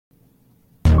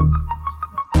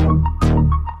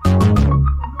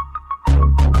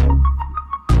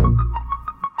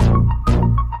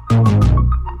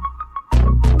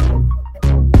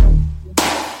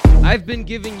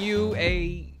giving you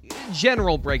a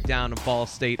general breakdown of Ball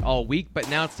State all week, but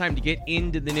now it's time to get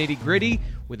into the nitty-gritty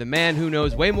with a man who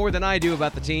knows way more than I do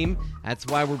about the team. That's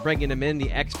why we're bringing him in,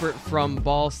 the expert from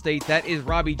Ball State. That is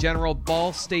Robbie General,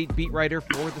 Ball State beat writer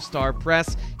for the Star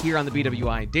Press here on the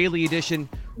BWI Daily Edition.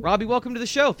 Robbie, welcome to the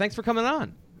show. Thanks for coming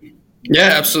on.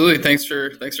 Yeah, absolutely. Thanks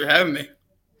for having me.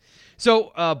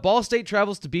 So, Ball State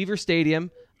travels to Beaver Stadium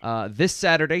this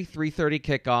Saturday, 3:30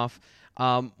 kickoff.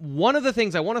 One of the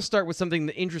things I want to start with something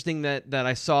interesting that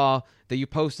I saw that you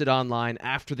posted online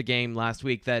after the game last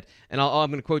week I'm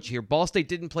going to quote you here. Ball State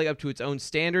didn't play up to its own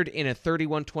standard in a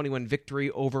 31-21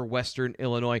 victory over Western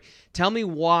Illinois. Tell me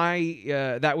why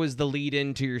that was the lead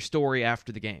into your story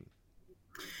after the game.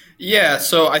 Yeah,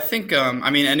 so I think,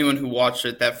 anyone who watched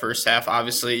it that first half,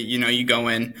 obviously, you go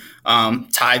in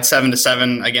tied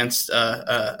 7-7 against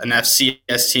an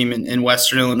FCS team in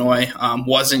Western Illinois.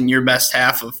 Wasn't your best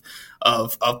half of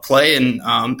play,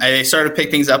 and they started to pick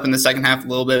things up in the second half a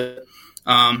little bit.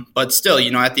 But still,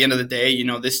 at the end of the day,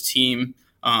 this team,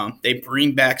 they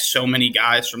bring back so many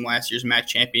guys from last year's MAC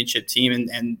championship team,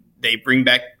 and they bring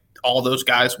back all those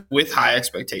guys with high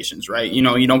expectations, right?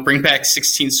 You don't bring back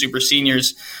 16 super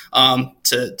seniors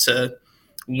to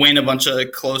win a bunch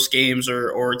of close games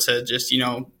or to just,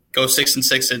 go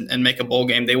 6-6 and make a bowl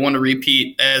game. They want to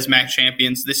repeat as MAC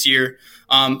champions this year.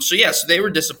 So they were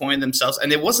disappointed themselves,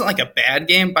 and it wasn't like a bad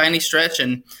game by any stretch.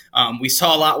 And we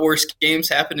saw a lot worse games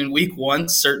happen in week one,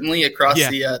 certainly across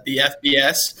the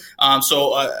FBS.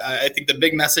 I think the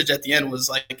big message at the end was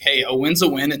like, hey, a win's a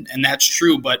win, and that's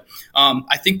true. But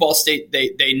I think Ball State,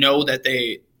 they know that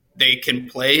they can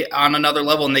play on another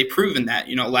level, and they've proven that.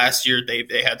 Last year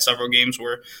they had several games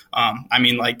where,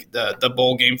 like the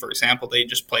bowl game, for example, they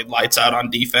just played lights out on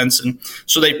defense, and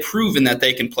so they've proven that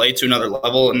they can play to another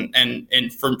level.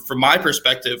 And from my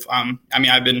perspective,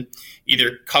 I've been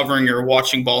either covering or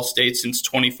watching Ball State since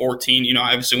 2014.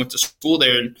 I obviously went to school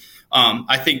there, and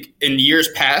I think in years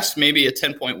past, maybe a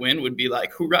 10-point win would be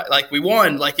like, hoorah, like we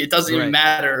won, like it doesn't even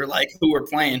matter like who we're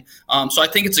playing. So I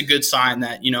think it's a good sign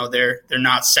that, they're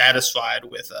not satisfied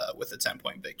with a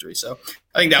 10-point victory. So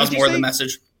I think that was more of the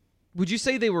message. Would you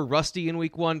say they were rusty in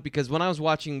week one? Because when I was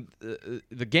watching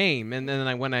the game and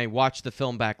then when I watched the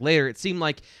film back later, it seemed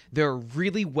like they're a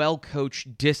really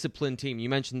well-coached, disciplined team. You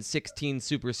mentioned 16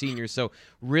 super seniors, so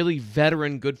really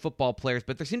veteran, good football players,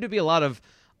 but there seemed to be a lot of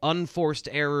unforced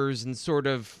errors and sort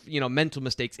of, mental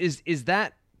mistakes. Is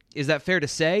that fair to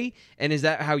say? And is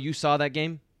that how you saw that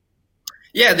game?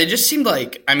 Yeah, they just seemed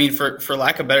like, for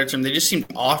lack of a better term, they just seemed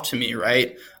off to me,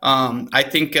 right? I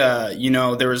think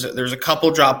there was a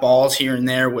couple drop balls here and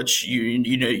there, which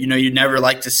you'd never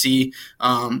like to see.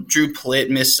 Drew Plitt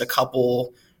missed a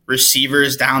couple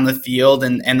receivers down the field,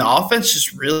 and the offense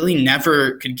just really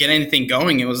never could get anything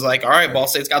going. It was like, all right, Ball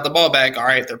State's got the ball back. All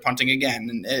right, they're punting again.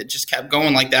 And it just kept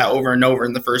going like that over and over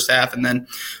in the first half. And then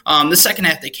the second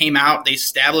half, they came out, they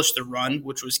established the run,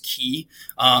 which was key.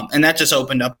 And that just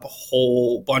opened up a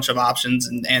whole bunch of options.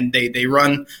 And they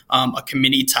run a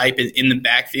committee type in the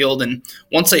backfield. And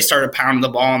once they started pounding the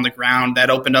ball on the ground, that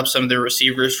opened up some of their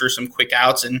receivers for some quick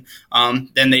outs. And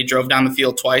then they drove down the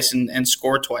field twice and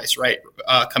scored twice, right?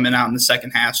 Coming out in the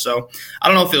second half. So I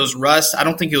don't know if it was rust. I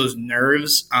don't think it was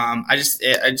nerves.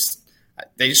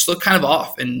 They just look kind of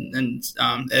off, and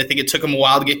I think it took them a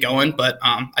while to get going. But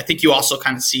I think you also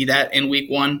kind of see that in week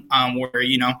one, where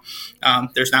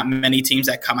there's not many teams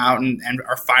that come out and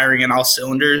are firing in all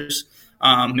cylinders.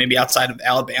 Maybe outside of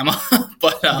Alabama,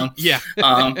 but but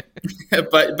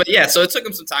yeah. So it took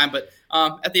them some time, but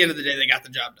at the end of the day, they got the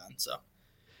job done. So.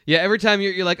 Yeah, every time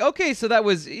you're like, okay, so that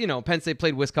was, Penn State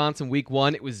played Wisconsin week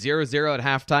one. It was 0-0 at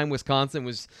halftime. Wisconsin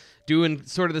was doing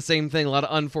sort of the same thing, a lot of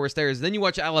unforced errors. Then you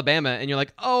watch Alabama, and you're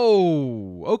like,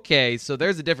 oh, okay, so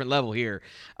there's a different level here.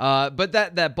 But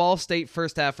that Ball State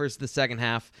first half versus the second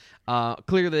half,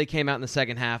 clearly they came out in the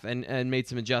second half and made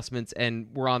some adjustments and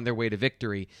were on their way to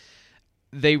victory.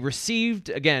 They received,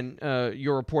 again,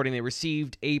 you're reporting, they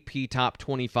received AP top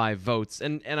 25 votes.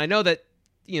 And I know that,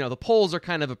 the polls are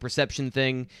kind of a perception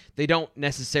thing. They don't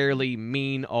necessarily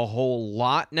mean a whole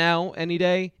lot now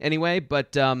anyway.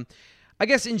 But I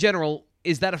guess in general,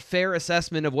 is that a fair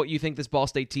assessment of what you think this Ball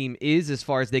State team is as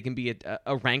far as they can be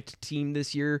a ranked team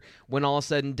this year when all is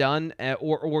said and done?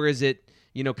 Or is it,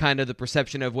 kind of the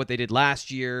perception of what they did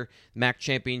last year, MAC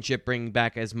championship, bringing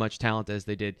back as much talent as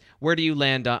they did? Where do you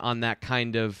land on that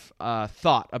kind of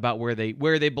thought about where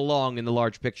they belong in the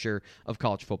large picture of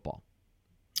college football?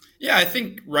 Yeah, I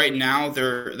think right now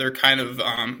they're kind of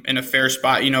in a fair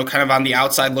spot. Kind of on the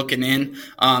outside looking in.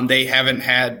 They haven't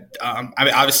had. I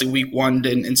mean, obviously, week one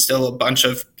didn't instill a bunch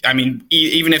of. I mean,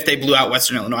 even if they blew out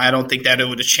Western Illinois, I don't think that it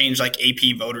would have changed like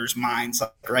AP voters' minds,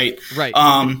 right? Right.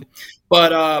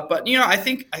 But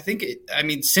I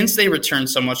mean, since they returned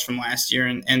so much from last year,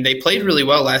 and they played really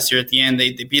well last year at the end,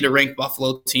 they beat a ranked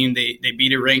Buffalo team, they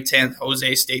beat a ranked San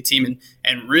Jose State team,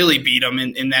 and really beat them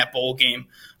in that bowl game.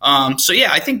 So yeah,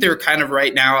 I think they're kind of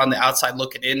right now on the outside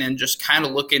looking in and just kind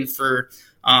of looking for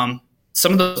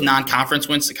some of those non-conference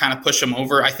wins to kind of push them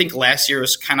over. I think last year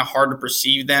was kind of hard to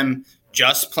perceive them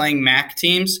just playing MAC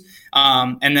teams.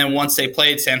 And then once they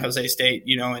played San Jose State,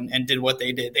 and did what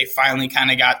they did, they finally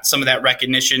kind of got some of that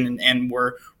recognition and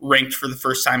were ranked for the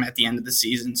first time at the end of the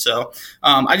season. So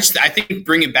I think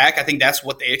bring it back. I think that's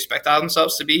what they expect out of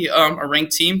themselves to be a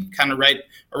ranked team, kind of right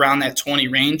around that 20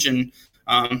 range. And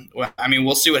I mean,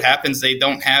 we'll see what happens. They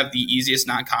don't have the easiest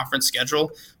non-conference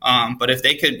schedule, but if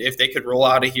they could roll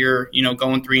out of here,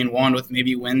 going 3-1 with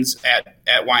maybe wins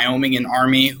at Wyoming and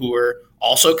Army, who are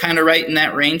also kind of right in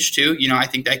that range too. I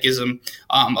think that gives them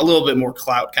a little bit more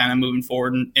clout kind of moving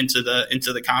forward into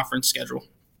the conference schedule.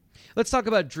 Let's talk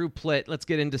about Drew Plitt. Let's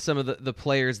get into some of the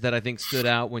players that I think stood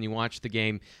out when you watched the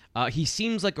game. He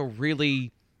seems like a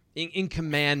really in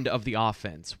command of the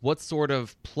offense. What sort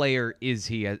of player is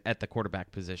he at the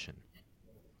quarterback position?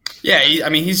 Yeah,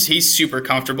 he's super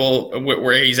comfortable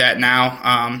where he's at now.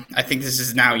 I think this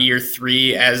is now year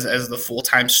 3 as the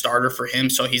full-time starter for him.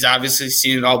 So he's obviously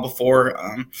seen it all before.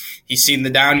 He's seen the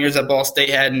down years that Ball State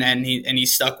had, and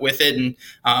he's stuck with it.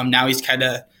 And now he's kind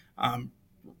of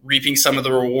reaping some of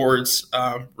the rewards,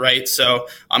 right? So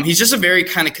he's just a very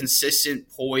kind of consistent,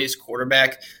 poised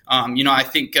quarterback. I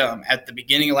think at the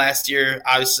beginning of last year,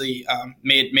 obviously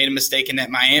made a mistake in that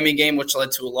Miami game, which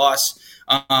led to a loss.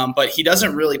 But he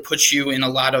doesn't really put you in a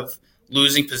lot of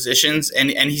losing positions,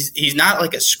 and he's not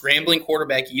like a scrambling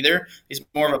quarterback either. He's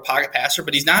more of a pocket passer,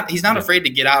 but he's not afraid to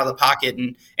get out of the pocket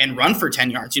and run for 10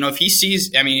 yards. If he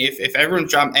sees, if everyone's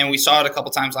dropping, and we saw it a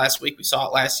couple times last week, we saw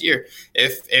it last year.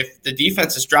 If the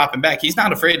defense is dropping back, he's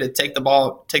not afraid to take the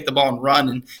ball and run.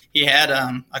 And he had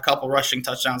a couple rushing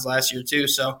touchdowns last year too.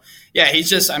 So yeah, he's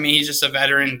just a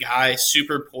veteran guy,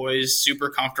 super poised, super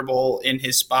comfortable in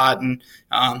his spot, and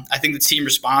I think the team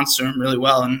responds to him really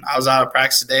well. And I was out of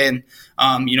practice today, and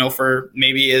for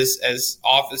maybe as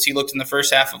off as he looked in the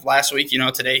first half of last week,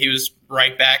 today he was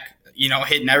right back,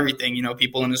 hitting everything,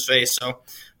 people in his face. So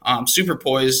super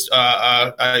poised,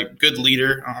 a good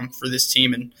leader for this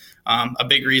team, and a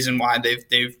big reason why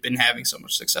they've been having so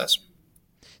much success.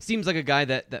 Seems like a guy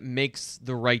that makes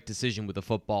the right decision with the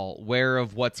football, aware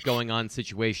of what's going on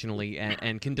situationally,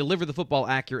 and can deliver the football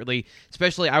accurately.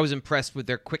 Especially, I was impressed with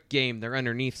their quick game, their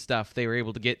underneath stuff. They were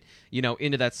able to get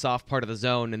into that soft part of the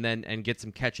zone and get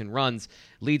some catch and runs.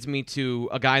 Leads me to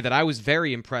a guy that I was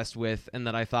very impressed with and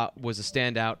that I thought was a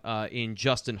standout in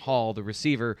Justin Hall, the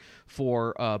receiver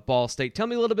for Ball State. Tell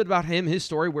me a little bit about him, his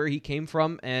story, where he came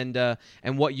from, and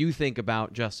what you think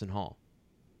about Justin Hall.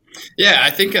 Yeah,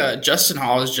 I think Justin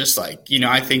Hall is just like,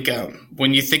 I think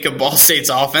when you think of Ball State's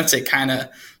offense, it kind of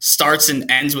starts and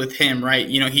ends with him, right?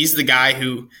 He's the guy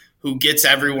who gets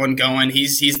everyone going.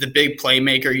 He's the big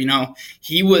playmaker.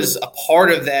 He was a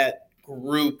part of that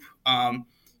group.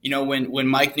 When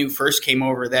Mike New first came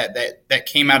over, that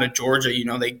came out of Georgia.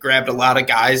 They grabbed a lot of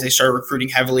guys. They started recruiting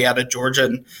heavily out of Georgia,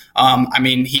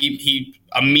 and he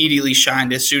immediately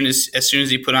shined as soon as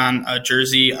he put on a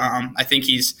jersey. I think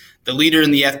he's the leader in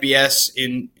the FBS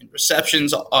in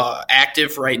receptions,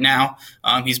 active right now.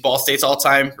 He's Ball State's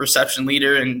all-time reception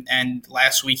leader, and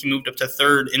last week he moved up to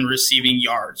 3rd in receiving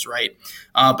yards, right?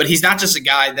 But he's not just a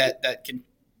guy that can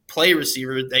play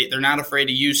receiver. They're not afraid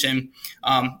to use him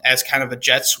as kind of a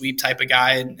jet sweep type of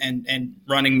guy and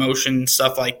running motion and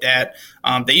stuff like that.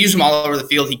 They use him all over the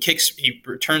field. He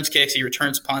returns kicks, he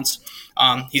returns punts.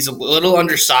 He's a little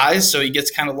undersized, so he gets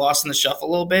kind of lost in the shuffle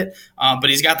a little bit, but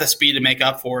he's got the speed to make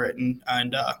up for it. And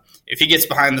if he gets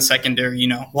behind the secondary,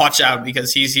 watch out,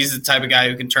 because he's the type of guy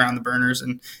who can turn on the burners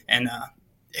and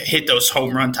hit those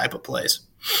home run type of plays.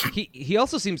 He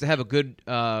also seems to have a good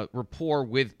rapport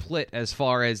with Plitt as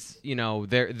far as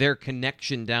their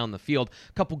connection down the field.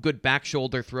 A couple good back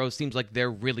shoulder throws. Seems like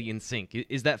they're really in sync.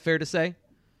 Is that fair to say?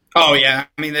 Oh, yeah.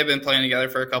 They've been playing together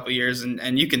for a couple of years,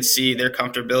 and you can see their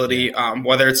comfortability,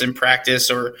 whether it's in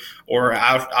practice or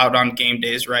out on game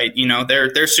days, right?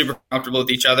 They're super comfortable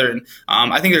with each other, and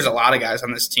I think there's a lot of guys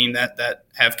on this team that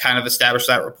have kind of established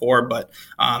that rapport. But,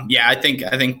 I think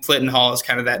Plitt and Hall is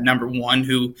kind of that number one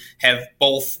who have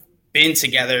both been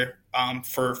together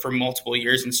for multiple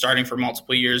years and starting for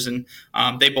multiple years, and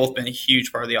they've both been a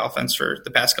huge part of the offense for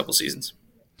the past couple seasons.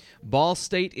 Ball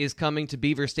State is coming to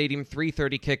Beaver Stadium,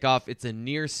 3:30 kickoff. It's a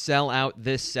near sellout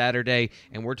this Saturday,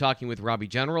 and we're talking with Robbie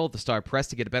General, the Star Press,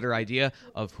 to get a better idea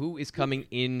of who is coming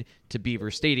in to Beaver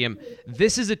Stadium.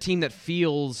 This is a team that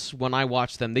feels, when I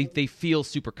watch them, they feel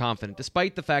super confident,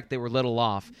 despite the fact they were little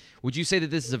off. Would you say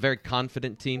that this is a very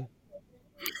confident team?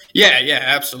 Yeah,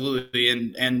 absolutely.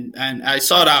 And I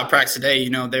saw it out of practice today.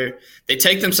 They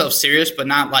take themselves serious, but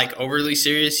not like overly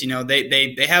serious.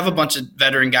 They have a bunch of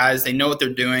veteran guys. They know what they're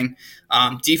doing.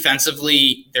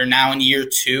 Defensively, they're now in year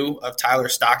 2 of Tyler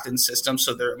Stockton's system,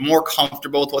 so they're more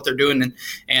comfortable with what they're doing.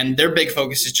 And their big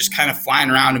focus is just kind of flying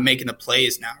around and making the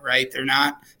plays now, right? They're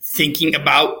not thinking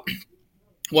about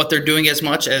what they're doing as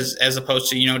much as opposed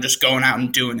to, just going out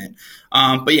and doing it.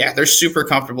 But yeah, they're super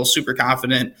comfortable, super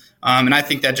confident. And I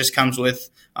think that just comes with,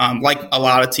 like a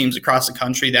lot of teams across the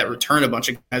country that return a bunch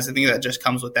of guys, I think that just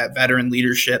comes with that veteran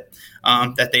leadership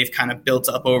that they've kind of built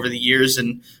up over the years.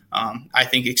 And I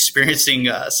think experiencing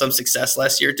some success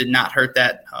last year did not hurt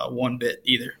that one bit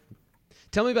either.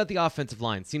 Tell me about the offensive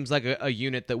line. Seems like a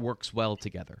unit that works well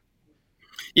together.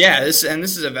 Yeah, this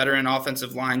is a veteran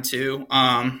offensive line too.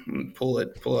 Pull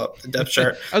up the depth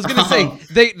chart. I was going to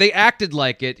say they acted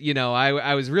like it.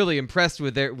 I was really impressed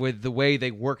with the way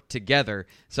they worked together.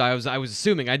 So I was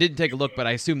assuming, I didn't take a look, but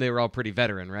I assume they were all pretty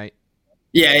veteran, right?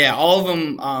 Yeah, all of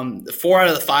them. 4 out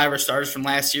of the 5 are starters from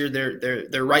last year.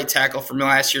 They're right tackle from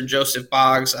last year, Joseph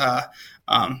Boggs.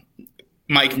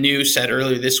 Mike New said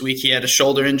earlier this week he had a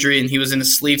shoulder injury and he was in a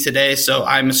sleeve today, so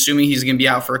I'm assuming he's going to be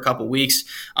out for a couple weeks.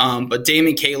 But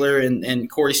Damon Kaler and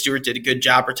Corey Stewart did a good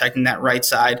job protecting that right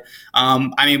side.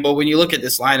 But when you look at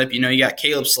this lineup, you got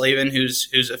Caleb Slavin, who's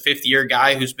a 5th-year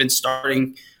guy who's been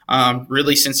starting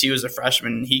really since he was a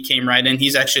freshman. He came right in.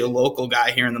 He's actually a local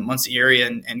guy here in the Muncie area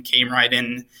and came right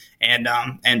in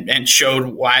and showed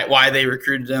why they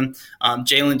recruited him.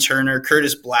 Jalen Turner,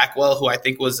 Curtis Blackwell, who I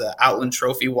think was an Outland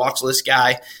Trophy walks list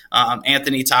guy,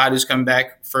 Anthony Todd, who's coming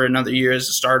back for another year as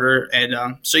a starter.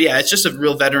 And it's just a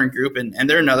real veteran group, and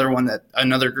they're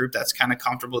another group that's kind of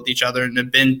comfortable with each other and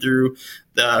have been through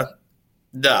the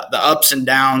ups and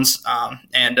downs,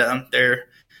 they're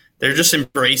just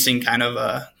embracing kind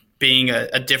of being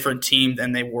a different team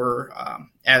than they were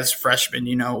as freshmen.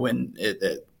 When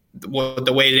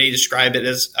the way they describe it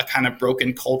as a kind of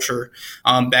broken culture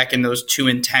back in those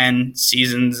 2-10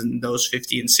 seasons and those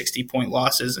 50 and 60 point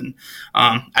losses. And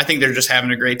I think they're just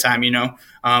having a great time,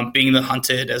 being the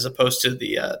hunted as opposed to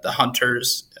the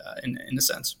hunters in a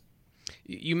sense.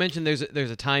 You mentioned there's a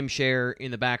timeshare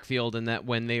in the backfield, and that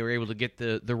when they were able to get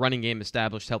the running game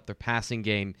established, helped their passing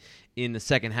game in the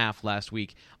second half last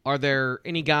week. Are there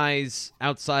any guys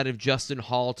outside of Justin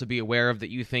Hall to be aware of that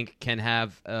you think can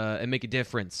have and make a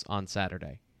difference on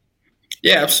Saturday?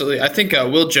 Yeah, absolutely. I think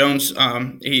Will Jones,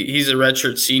 he's a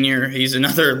redshirt senior. He's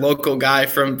another local guy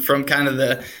from kind of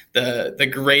the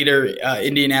greater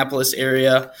Indianapolis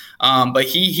area. But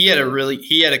he had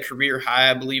a career high,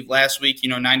 I believe, last week.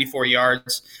 94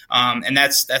 yards, and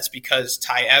that's because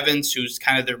Ty Evans, who's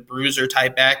kind of their bruiser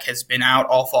type back, has been out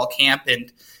all fall camp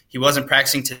and he wasn't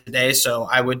practicing today, so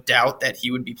I would doubt that he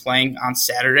would be playing on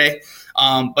Saturday.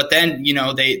 But then,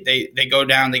 they go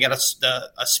down. They got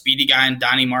a speedy guy in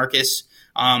Donnie Marcus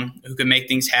who can make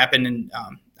things happen. And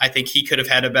I think he could have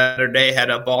had a better day had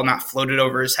a ball not floated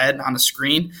over his head on a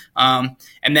screen. And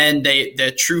then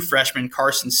the true freshman,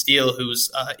 Carson Steele,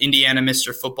 who's Indiana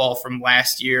Mr. Football from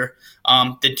last year.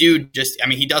 The dude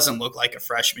he doesn't look like a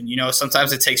freshman.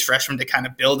 Sometimes it takes freshmen to kind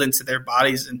of build into their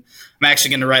bodies. And I'm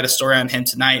actually going to write a story on him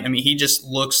tonight. He just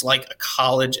looks like a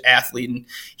college athlete. And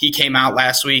he came out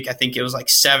last week. I think it was like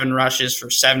 7 rushes for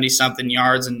 70-something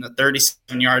yards and a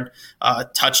 37-yard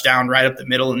touchdown right up the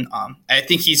middle. And I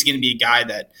think he's going to be a guy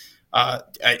that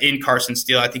in Carson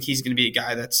Steele, I think he's going to be a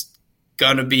guy that's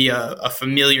going to be a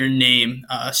familiar name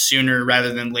sooner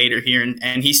rather than later here.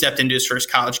 And he stepped into his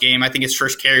first college game. I think his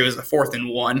first carry was a 4th and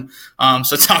 1.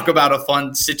 So talk about a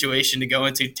fun situation to go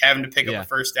into, having to pick up a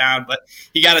first down. But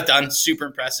he got it done. Super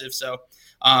impressive. So,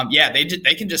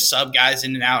 they can just sub guys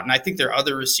in and out. And I think there are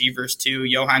other receivers too.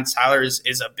 Johan Tyler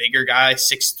is a bigger guy,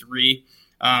 6'3",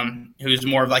 who's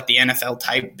more of like the NFL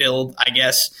type build, I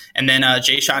guess. And then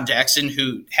Jay-Sean Jackson,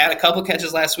 who had a couple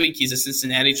catches last week. He's a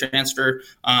Cincinnati transfer.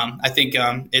 I think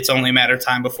it's only a matter of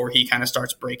time before he kind of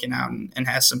starts breaking out and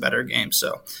has some better games.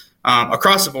 So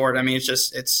across the board,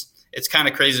 it's kind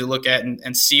of crazy to look at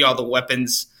and see all the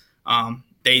weapons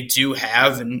they do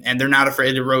have, and they're not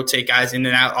afraid to rotate guys in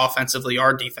and out offensively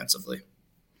or defensively.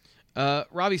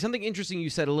 Robbie, something interesting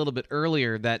you said a little bit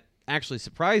earlier, that actually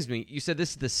surprised me. You said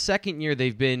this is the second year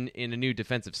they've been in a new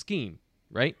defensive scheme,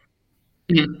 right?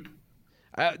 Mhm.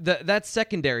 That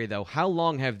secondary, though, how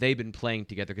long have they been playing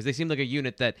together? Because they seem like a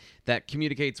unit that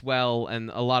communicates well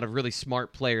and a lot of really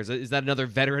smart players. Is that another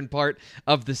veteran part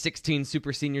of the 16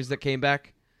 super seniors that came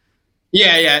back?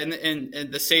 Yeah.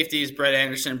 And the safeties, Brett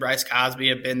Anderson and Bryce Cosby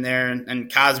have been there,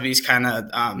 and Cosby's kind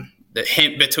of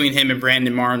between him and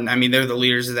Brandon Martin. I mean, they're the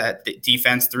leaders of that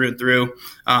defense through and through.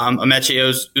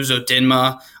 Ameche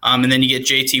Uzodinma, and then you get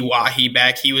JT Wahi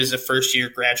back. He was a first-year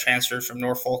grad transfer from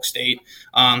Norfolk State.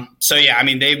 So, yeah, I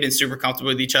mean, they've been super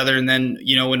comfortable with each other. And then,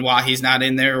 when Wahi's not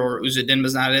in there or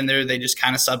Uzodinma's not in there, they just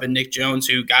kind of sub in Nick Jones,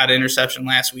 who got an interception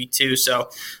last week too. So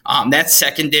that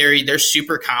secondary, they're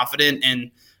super confident.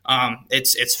 And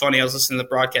it's funny. I was listening to the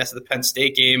broadcast of the Penn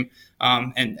State game,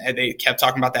 and they kept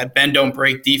talking about that bend don't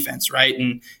break defense, right?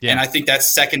 And I think that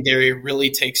secondary really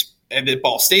takes the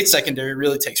Ball State secondary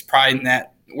really takes pride in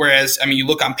that. Whereas, I mean, you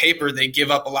look on paper, they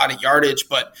give up a lot of yardage,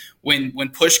 but when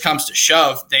push comes to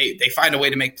shove, they find a way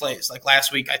to make plays. Like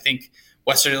last week, I think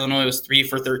Western Illinois was 3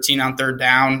 for 13 on third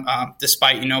down,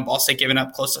 despite Ball State giving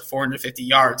up close to 450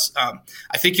 yards.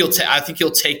 I think you'll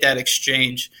take that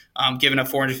exchange, giving up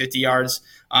 450 yards.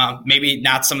 Maybe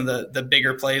not some of the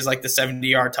bigger plays like the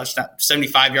 75-yard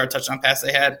touchdown pass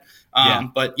they had.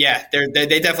 But yeah, they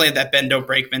definitely have that bend don't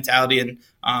break mentality, and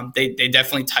they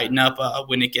definitely tighten up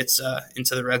when it gets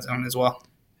into the red zone as well.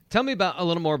 Tell me a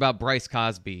little more about Bryce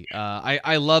Cosby.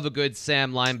 I love a good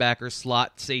Sam linebacker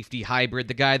slot safety hybrid.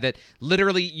 The guy that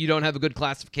literally you don't have a good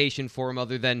classification for him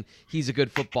other than he's a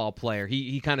good football player.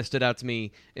 He kind of stood out to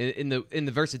me in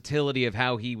the versatility of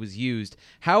how he was used.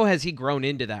 How has he grown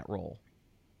into that role?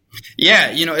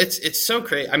 Yeah, it's so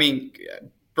great. I mean,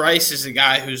 Bryce is a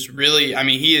guy who's really, I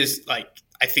mean, he is like,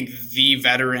 I think the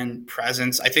veteran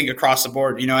presence. I think across the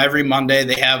board, every Monday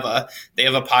they have a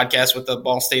podcast with the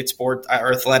Ball State Sport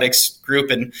or Athletics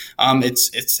group, and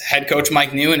it's head coach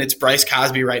Mike New and it's Bryce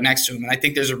Cosby right next to him, and I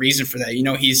think there's a reason for that.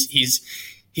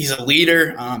 He's a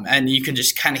leader, and you can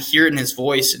just kind of hear it in his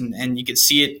voice, and you can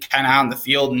see it kind of out in the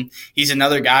field. And he's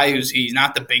another guy he's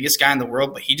not the biggest guy in the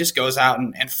world, but he just goes out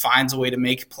and finds a way to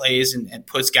make plays and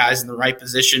puts guys in the right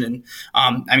position. And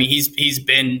I mean, he's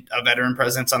been a veteran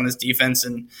presence on this defense,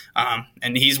 and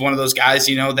he's one of those guys,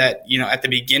 that at the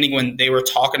beginning when they were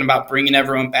talking about bringing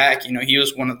everyone back, he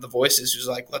was one of the voices who's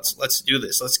like, let's do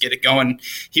this, let's get it going.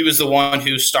 He was the one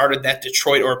who started that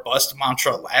Detroit or bust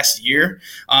mantra last year,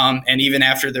 and even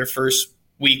after their first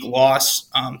week loss,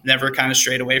 never kind of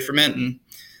strayed away from it. And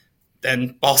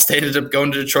then Ball State ended up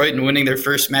going to Detroit and winning their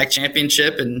first MAC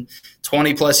championship in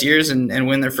 20 plus years and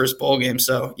win their first bowl game.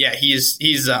 So yeah,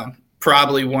 he's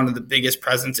probably one of the biggest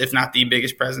presence, if not the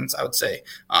biggest presence, I would say,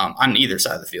 on either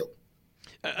side of the field.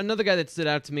 Another guy that stood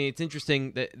out to me, it's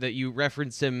interesting that you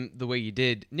referenced him the way you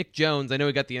did. Nick Jones, I know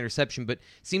he got the interception, but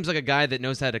seems like a guy that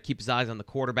knows how to keep his eyes on the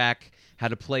quarterback, how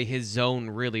to play his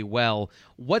zone really well.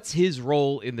 What's his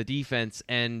role in the defense,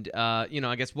 and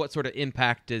I guess what sort of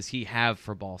impact does he have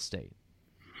for Ball State?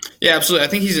 Yeah, absolutely. I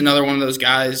think he's another one of those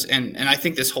guys, and I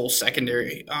think this whole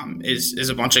secondary is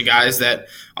a bunch of guys that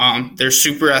they're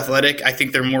super athletic. I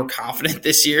think they're more confident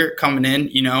this year coming in.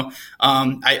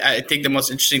 I think the most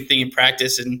interesting thing in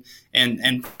practice,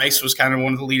 and Bryce was kind of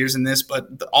one of the leaders in this, but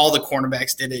all the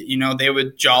cornerbacks did it. They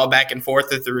would jaw back and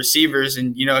forth at the receivers,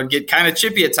 and it'd get kind of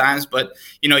chippy at times, but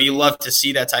you love to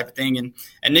see that type of thing.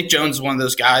 And Nick Jones is one of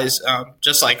those guys,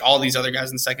 just like all these other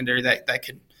guys in the secondary that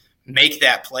could make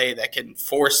that play, that can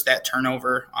force that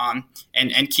turnover,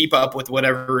 and keep up with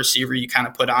whatever receiver you kind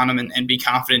of put on him, and be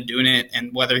confident doing it.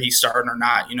 And whether he's starting or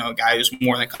not, a guy who's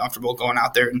more than comfortable going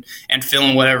out there and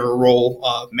filling whatever role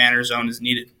man zone is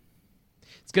needed.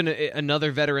 It's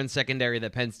another veteran secondary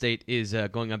that Penn State is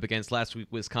going up against. Last week,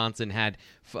 Wisconsin had,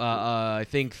 I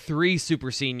think, 3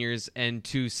 super seniors and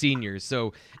 2 seniors.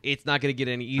 So it's not going to get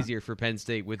any easier for Penn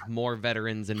State with more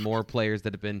veterans and more players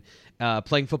that have been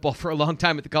playing football for a long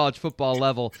time at the college football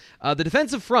level. The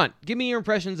defensive front, give me your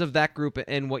impressions of that group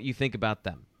and what you think about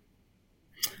them.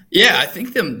 Yeah, I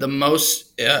think the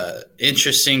most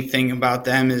interesting thing about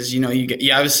them is, you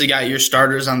obviously got your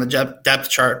starters on the depth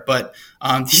chart, but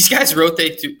these guys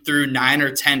rotate through 9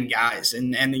 or 10 guys.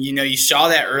 And you saw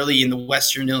that early in the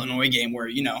Western Illinois game where,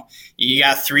 you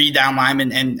got 3 down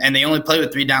linemen and they only play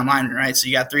with 3 down linemen, right? So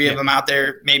you got 3 of them out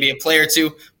there, maybe a play or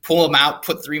two, pull them out,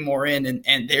 put 3 more in,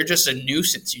 and they're just a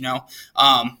nuisance,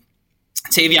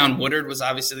 Tavion Woodard was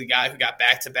obviously the guy who got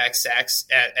back-to-back sacks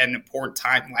at an important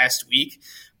time last week.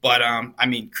 But,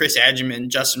 Chris Adjaman,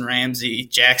 Justin Ramsey,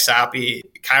 Jack Soppe,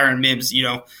 Kyron Mims,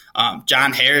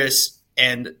 John Harris,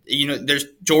 And, there's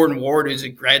Jordan Ward, who's a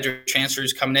graduate transfer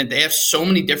who's coming in. They have so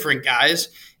many different guys.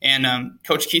 And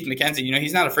Coach Keith McKenzie,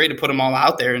 he's not afraid to put them all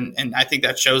out there. And I think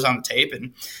that shows on the tape.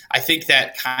 And I think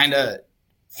that kind of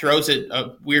throws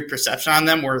a weird perception on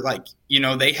them where,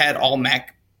 they had all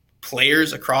MAC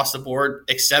players across the board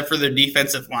except for their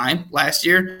defensive line last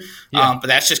year. Yeah. But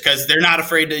that's just because they're not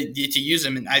afraid to use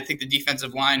them. And I think the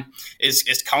defensive line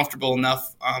is comfortable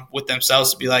enough with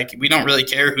themselves to be like, we don't really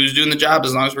care who's doing the job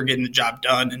as long as we're getting the job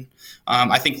done. And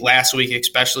I think last week,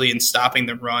 especially in stopping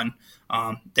the run,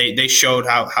 they showed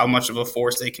how much of a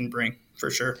force they can bring for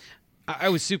sure. I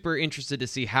was super interested to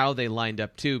see how they lined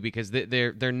up too, because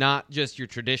they're not just your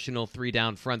traditional 3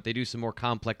 down front. They do some more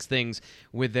complex things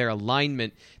with their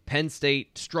alignment. Penn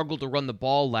State struggled to run the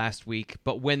ball last week,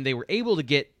 but when they were able to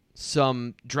get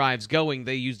some drives going,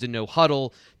 they used a no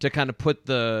huddle to kind of put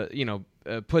the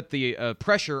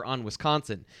pressure on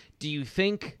Wisconsin. Do you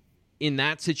think in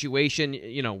that situation,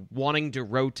 wanting to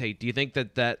rotate, do you think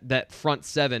that front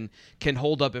 7 can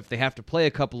hold up if they have to play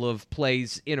a couple of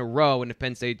plays in a row, and if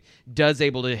Penn State does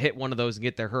able to hit one of those and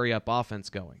get their hurry-up offense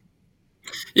going?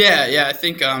 Yeah, I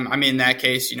think, in that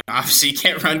case, obviously you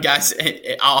can't run guys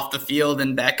off the field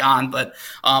and back on, but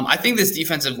I think this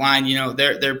defensive line,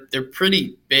 they're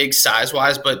pretty big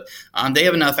size-wise, but they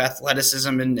have enough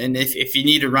athleticism, and if you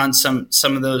need to run some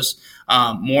of those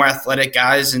more athletic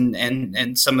guys and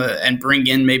bring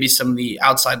in maybe some of the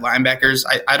outside linebackers,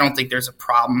 I don't think there's a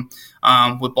problem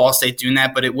with Ball State doing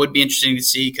that, but it would be interesting to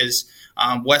see because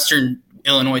Western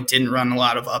Illinois didn't run a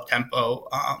lot of up-tempo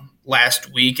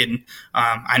last week, and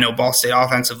I know Ball State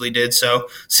offensively did. So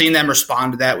seeing them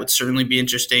respond to that would certainly be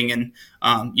interesting. And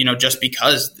just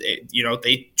because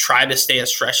they try to stay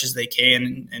as fresh as they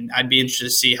can, and I'd be interested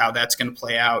to see how that's going to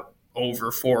play out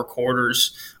over 4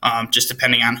 quarters, just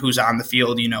depending on who's on the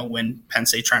field. When Penn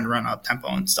State trying to run up tempo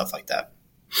and stuff like that.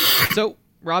 So,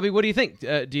 Robbie, what do you think?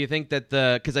 Do you think that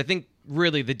because I think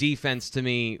really the defense to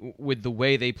me, with the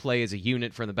way they play as a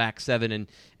unit from the back 7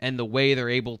 and the way they're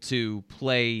able to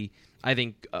play, I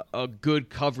think a good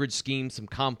coverage scheme, some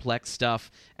complex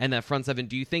stuff, and that front 7,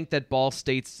 do you think that Ball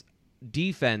State's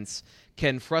defense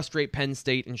can frustrate Penn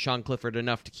State and Sean Clifford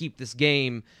enough to keep this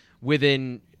game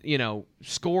within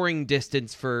scoring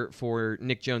distance for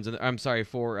Nick Jones,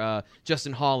 for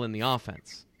Justin Hall in the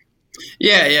offense?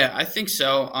 Yeah, I think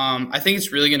so. I think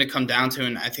it's really going to come down to,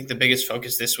 and I think the biggest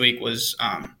focus this week was,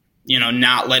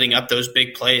 not letting up those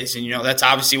big plays. And, that's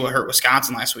obviously what hurt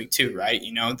Wisconsin last week too, right?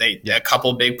 A couple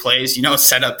of big plays,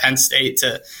 set up Penn State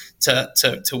to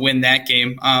win that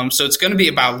game. So it's going to be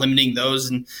about limiting those,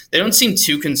 and they don't seem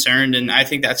too concerned. And I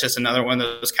think that's just another one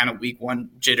of those kind of week 1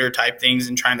 jitter type things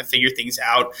and trying to figure things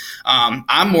out.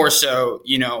 I'm more so,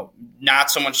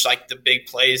 not so much like the big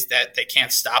plays that they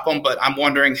can't stop them, but I'm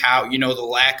wondering how, the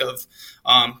lack of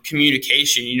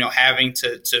communication, having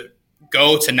to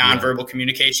go to nonverbal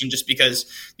communication, just because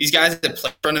these guys have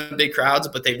played in front of big crowds,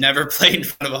 but they've never played in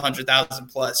front of 100,000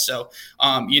 plus. So,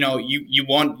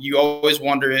 you always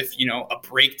wonder if, a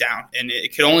breakdown, and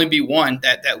it could only be one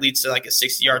that leads to like a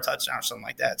 60-yard touchdown or something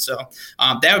like that. So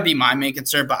that would be my main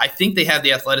concern, but I think they have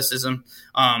the athleticism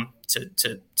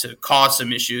to cause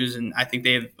some issues. And I think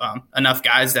they have enough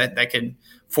guys that can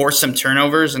force some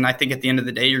turnovers. And I think at the end of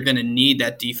the day, you're going to need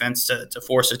that defense to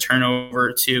force a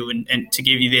turnover too, and to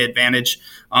give you the advantage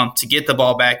to get the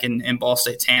ball back in Ball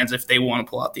State's hands if they want to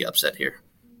pull out the upset here.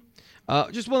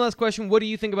 Just one last question. What do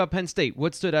you think about Penn State?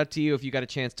 What stood out to you if you got a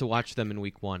chance to watch them in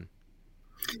week 1?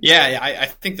 Yeah, I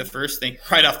think the first thing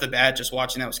right off the bat, just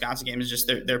watching that Wisconsin game, is just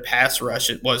their pass rush.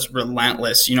 It was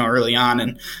relentless, early on.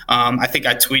 And I think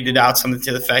I tweeted out something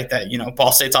to the fact that,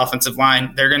 Ball State's offensive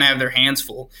line, they're going to have their hands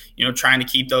full, trying to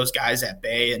keep those guys at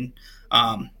bay. And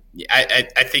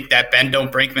I think that bend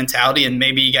don't break mentality, and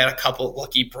maybe you got a couple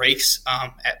lucky breaks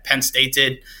at Penn State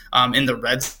did in the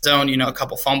red zone, a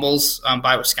couple fumbles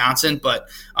by Wisconsin. But,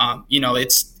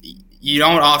 you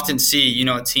don't often see,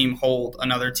 a team hold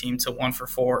another team to 1 for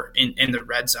 4 in the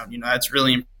red zone. That's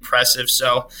really impressive.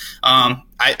 So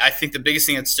I think the biggest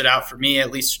thing that stood out for me, at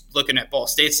least looking at Ball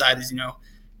State's side, is,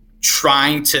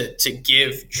 trying to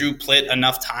give Drew Plitt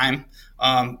enough time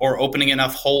or opening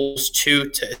enough holes to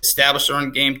establish their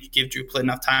own game, to give Drew Plitt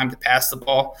enough time to pass the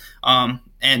ball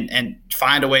and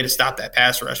find a way to stop that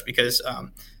pass rush because,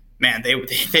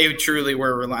 they truly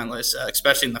were relentless,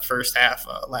 especially in the first half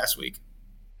last week.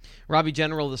 Robbie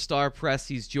General of the Star Press,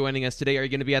 he's joining us today. Are you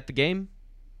going to be at the game?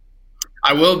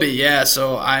 I will be, yeah.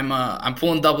 So I'm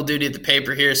pulling double duty at the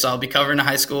paper here, so I'll be covering a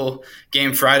high school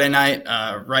game Friday night,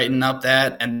 writing up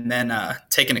that, and then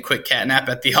taking a quick cat nap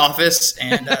at the office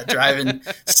and driving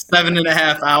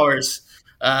 7.5 hours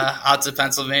out to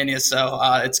Pennsylvania. So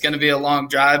it's going to be a long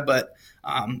drive, but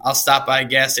I'll stop by a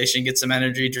gas station, get some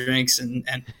energy drinks,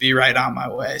 and be right on my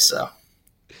way. So.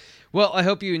 Well, I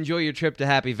hope you enjoy your trip to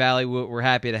Happy Valley. We're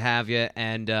happy to have you,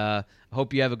 and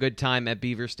hope you have a good time at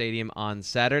Beaver Stadium on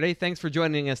Saturday. Thanks for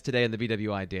joining us today on the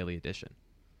BWI Daily Edition.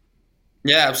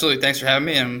 Yeah, absolutely. Thanks for having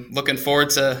me. I'm looking forward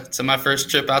to my first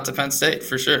trip out to Penn State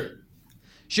for sure.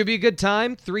 Should be a good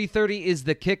time. 3:30 is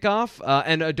the kickoff.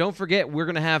 And don't forget, we're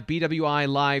going to have BWI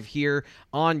live here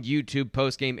on YouTube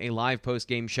postgame, a live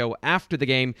postgame show after the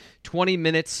game. 20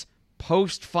 minutes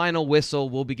post-final whistle.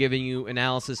 We'll be giving you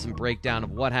analysis and breakdown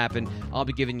of what happened. I'll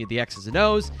be giving you the X's and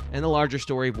O's and the larger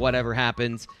story of whatever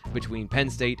happens between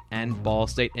Penn State and Ball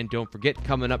State. And don't forget,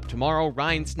 coming up tomorrow,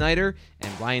 Ryan Snyder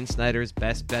and Ryan Snyder's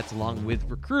best bets along with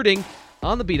recruiting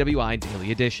on the BWI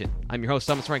Daily Edition. I'm your host,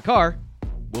 Thomas Frank Carr.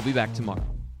 We'll be back tomorrow.